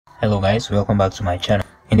Hello guys, welcome back to my channel.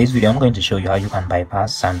 In this video I'm going to show you how you can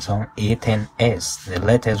bypass Samsung A10s. The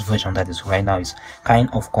latest version that is right now is kind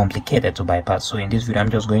of complicated to bypass, so in this video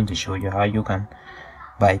I'm just going to show you how you can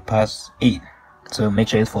bypass it. So make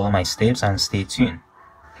sure you follow my steps and stay tuned.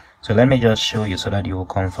 So let me just show you so that you will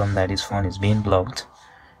confirm that this phone is being blocked.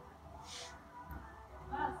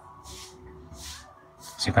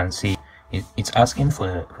 As you can see, it's asking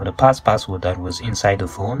for the password that was inside the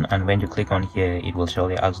phone, and when you click on here it will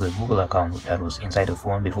surely ask the Google account that was inside the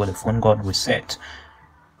phone before the phone got reset.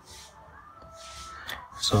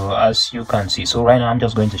 So as you can see, so right now I'm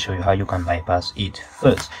just going to show you how you can bypass it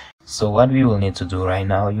first. So what we will need to do right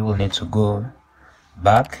now, you will need to go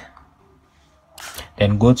back,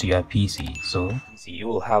 then go to your PC. So you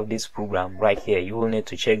will have this program right here. You will need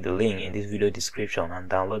to check the link in this video description and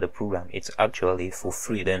download the program. It's actually for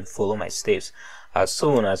free. Then follow my steps. As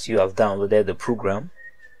soon as you have downloaded the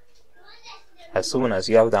program,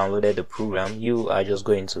 you are just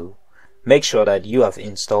going to make sure that you have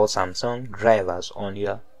installed Samsung drivers on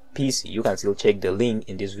your PC. You can still check the link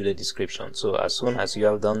in this video description. So as soon as you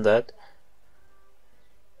have done that,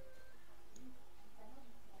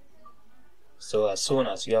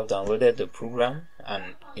 downloaded the program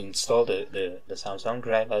and installed the Samsung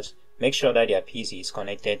drivers, make sure that your PC is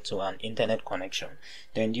connected to an internet connection.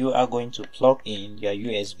 Then you are going to plug in your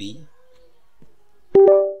USB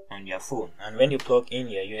on your phone, and when you plug in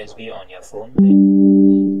your USB on your phone,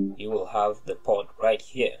 then you will have the port right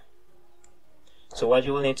here. So what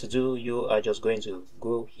you will need to do, you are just going to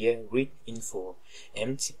go here, read info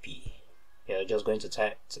MTP. You're just going to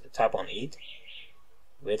tap on it.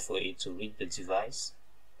 Wait for it to read the device.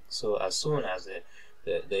 So as soon as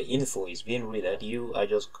the info is being read, you are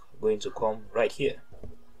just going to come right here.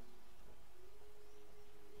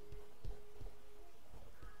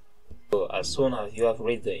 So as soon as you have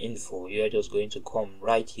read the info, you are just going to come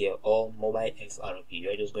right here, all mobile FRP.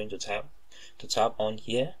 You are just going to tap on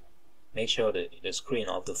here. Make sure the screen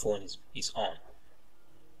of the phone is on.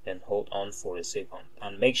 Then hold on for a second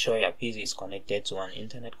and make sure your PC is connected to an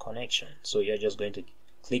internet connection. So you're just going to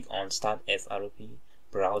click on Start FRP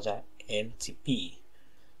Browser MTP.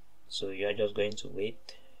 So you're just going to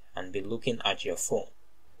wait and be looking at your phone.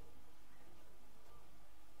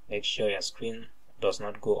 Make sure your screen does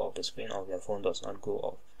not go off. The screen of your phone does not go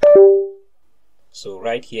off. So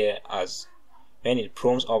right here, as when it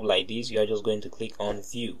prompts up like this, you are just going to click on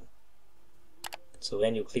View. So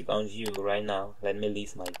when you click on View right now, let me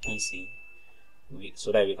leave my PC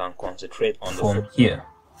so that we can concentrate on the phone here.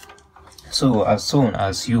 So as soon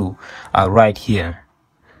as you are right here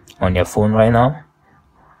on your phone right now,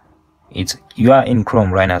 you are in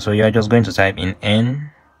Chrome right now, so you are just going to type in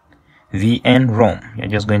VN-ROM. You're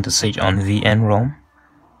just going to search on VN-ROM,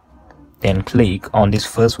 then click on this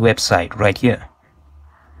first website right here.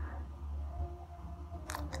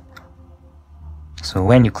 So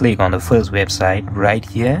when you click on the first website right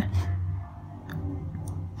here,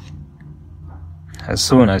 as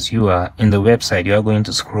soon as you are in the website, you are going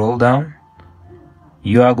to scroll down.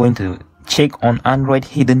 You are going to check on Android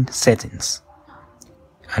hidden settings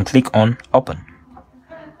and click on Open.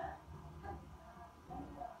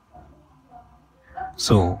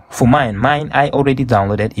 So for mine I already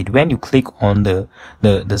downloaded it. When you click on the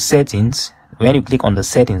settings, when you click on the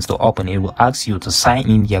settings to open, it will ask you to sign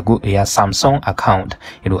in your Samsung account.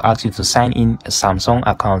 It will ask you to sign in a Samsung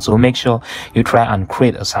account. So make sure you try and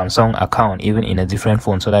create a Samsung account even in a different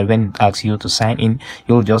phone, so that when it asks you to sign in,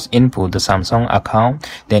 you'll just input the Samsung account,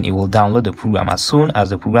 then it will download the program. As soon as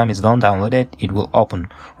the program is done downloaded, it will open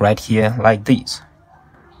right here like this.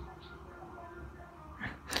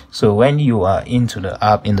 So when you are into the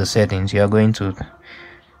app in the settings, you are going to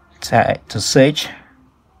search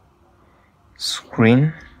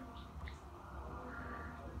screen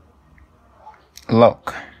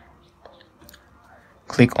lock.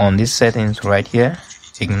 Click on these settings right here.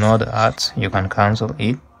 Ignore the ads, you can cancel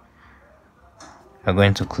it. You're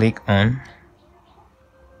going to click on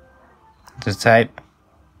the type.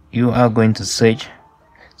 You are going to search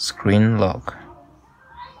screen lock.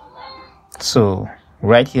 So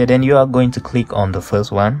right here, then you are going to click on the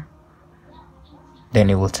first one,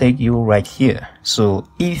 then it will take you right here. So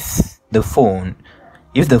if the phone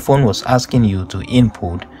was asking you to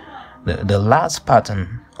input the last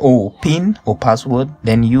pattern or pin or password,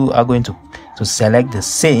 then you are going to select the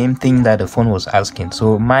same thing that the phone was asking.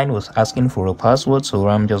 So mine was asking for a password, so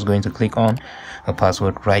I'm just going to click on a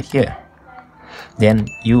password right here. Then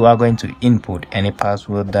you are going to input any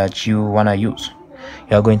password that you want to use.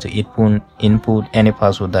 You are going to input any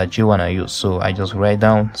password that you want to use. So I just write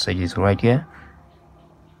down Serges right here.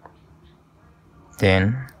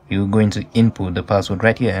 Then you're going to input the password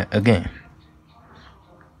right here again.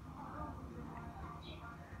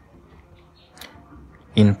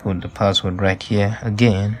 Input the password right here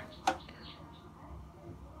again.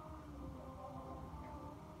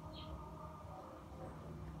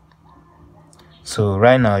 So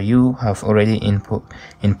right now you have already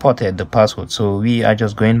imported the password, so we are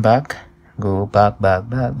just going back. Go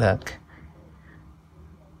back.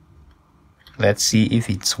 Let's see if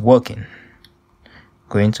it's working.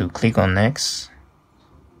 Going to click on next.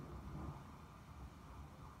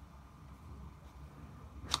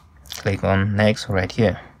 Click on next right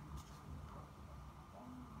here.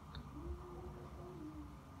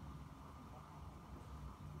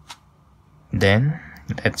 Then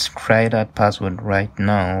let's try that password right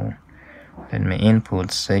now. Let me input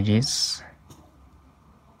Serges.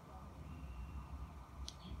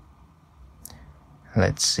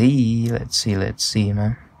 Let's see,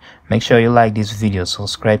 man. Make sure you like this video,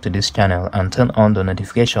 subscribe to this channel, and turn on the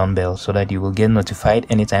notification bell so that you will get notified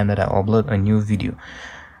anytime that I upload a new video.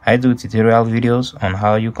 I do tutorial videos on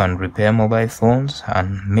how you can repair mobile phones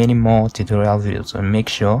and many more tutorial videos, so make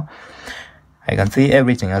sure. I can see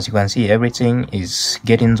everything. As you can see, everything is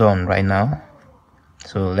getting done right now.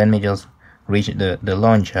 So let me just reach the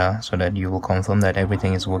launcher so that you will confirm that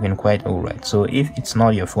everything is working quite alright. So if it's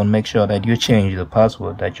not your phone, make sure that you change the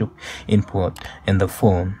password that you input in the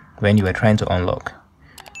phone when you are trying to unlock.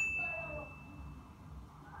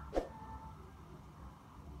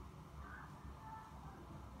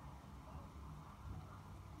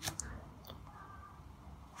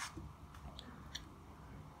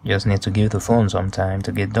 Just need to give the phone some time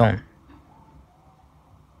to get done.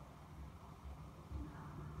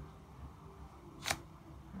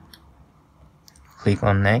 Click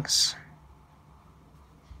on next.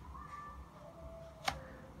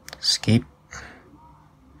 Skip.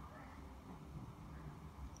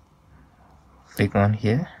 Click on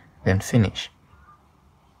here, then finish.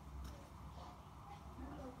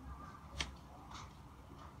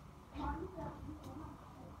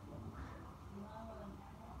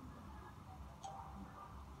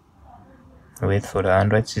 Wait for the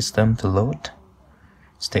Android system to load.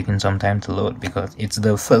 It's taking some time to load because it's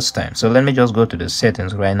the first time. So let me just go to the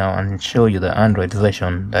settings right now and show you the Android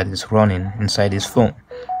version that is running inside this phone.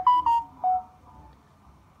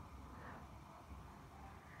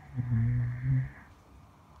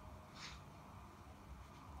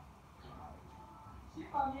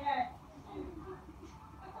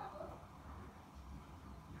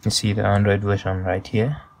 You see the Android version right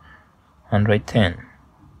here, Android 10.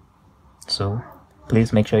 So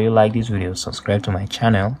please make sure you like this video, subscribe to my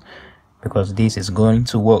channel, because this is going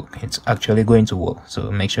to work. It's actually going to work. So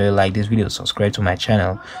make sure you like this video, subscribe to my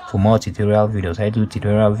channel for more tutorial videos. I do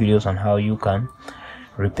tutorial videos on how you can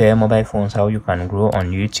repair mobile phones, how you can grow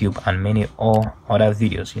on YouTube, and many other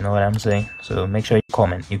videos, you know what I'm saying. So make sure you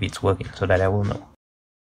comment if it's working so that I will know.